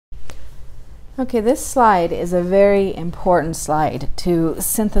Okay, this slide is a very important slide to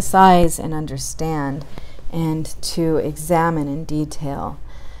synthesize and understand and to examine in detail.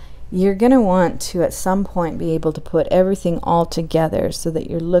 You're going to want to at some point be able to put everything all together so that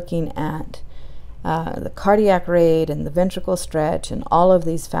you're looking at the cardiac rate and the ventricle stretch and all of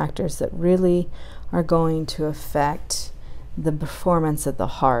these factors that really are going to affect the performance of the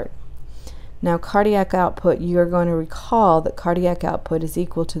heart. Now, cardiac output, you're going to recall that cardiac output is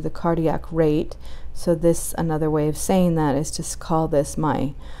equal to the cardiac rate. So this, another way of saying that is to call this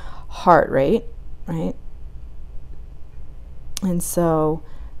my heart rate, right? And so,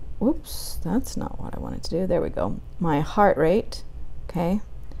 whoops, that's not what I wanted to do. There we go. My heart rate, okay?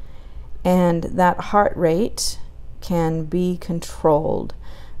 And that heart rate can be controlled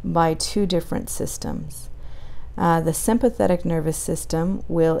by two different systems. The sympathetic nervous system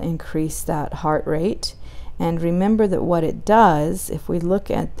will increase that heart rate. And remember that what it does, if we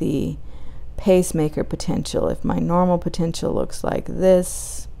look at the pacemaker potential, if my normal potential looks like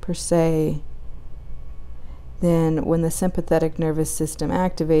this per se, then when the sympathetic nervous system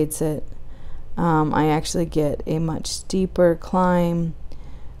activates it, I actually get a much steeper climb,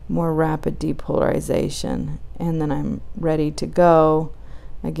 more rapid depolarization, and then I'm ready to go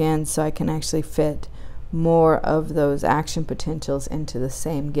again, so I can actually fit more of those action potentials into the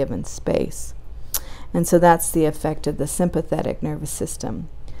same given space. And so that's the effect of the sympathetic nervous system.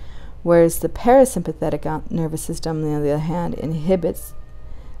 Whereas the parasympathetic nervous system, on the other hand, inhibits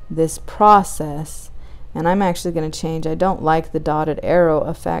this process. And I'm actually going to change, I don't like the dotted arrow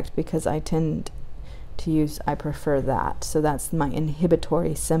effect because I tend to use, I prefer that. So that's my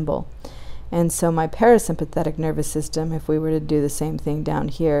inhibitory symbol. And so my parasympathetic nervous system, if we were to do the same thing down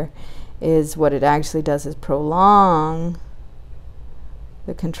here, is what it actually does is prolong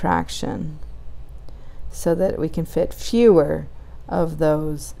the contraction so that we can fit fewer of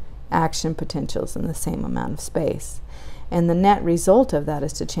those action potentials in the same amount of space. And the net result of that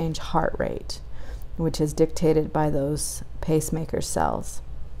is to change heart rate, which is dictated by those pacemaker cells.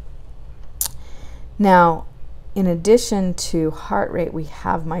 Now, in addition to heart rate, we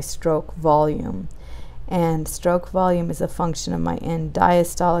have my stroke volume. And stroke volume is a function of my end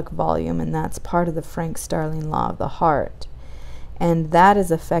diastolic volume, and that's part of the Frank-Starling law of the heart. And that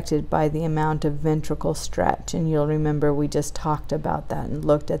is affected by the amount of ventricle stretch. And you'll remember we just talked about that and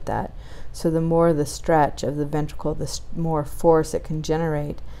looked at that. So the more the stretch of the ventricle, the more force it can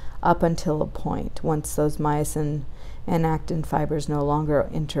generate up until a point. Once those myosin and actin fibers no longer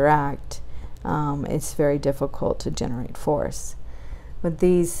interact, it's very difficult to generate force. But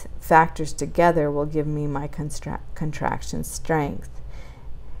these factors together will give me my contraction strength.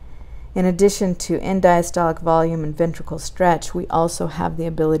 In addition to end diastolic volume and ventricle stretch, we also have the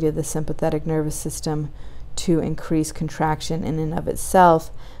ability of the sympathetic nervous system to increase contraction in and of itself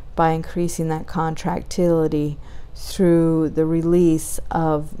by increasing that contractility through the release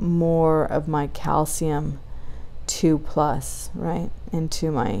of more of my calcium 2+, right,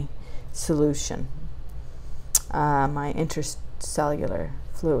 into my solution, my intercellular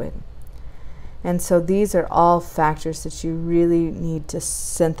fluid. And so these are all factors that you really need to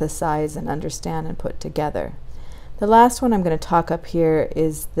synthesize and understand and put together. The last one I'm going to talk up here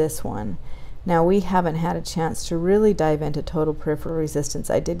is this one. Now, we haven't had a chance to really dive into total peripheral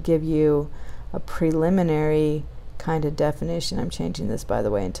resistance. I did give you a preliminary kind of definition. I'm changing this, by the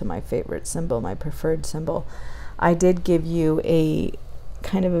way, into my favorite symbol, my preferred symbol. I did give you a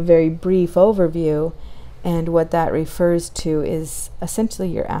kind of a very brief overview, and what that refers to is essentially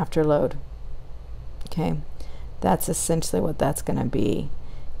your afterload. Okay, that's essentially what that's going to be,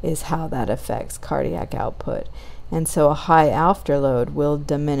 is how that affects cardiac output. And so a high afterload will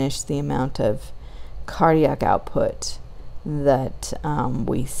diminish the amount of cardiac output that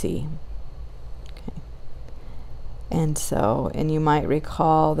we see. Okay. And so, and you might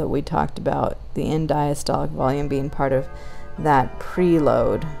recall that we talked about the end diastolic volume being part of that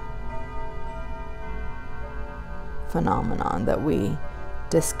preload phenomenon that we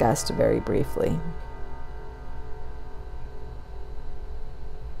discussed very briefly.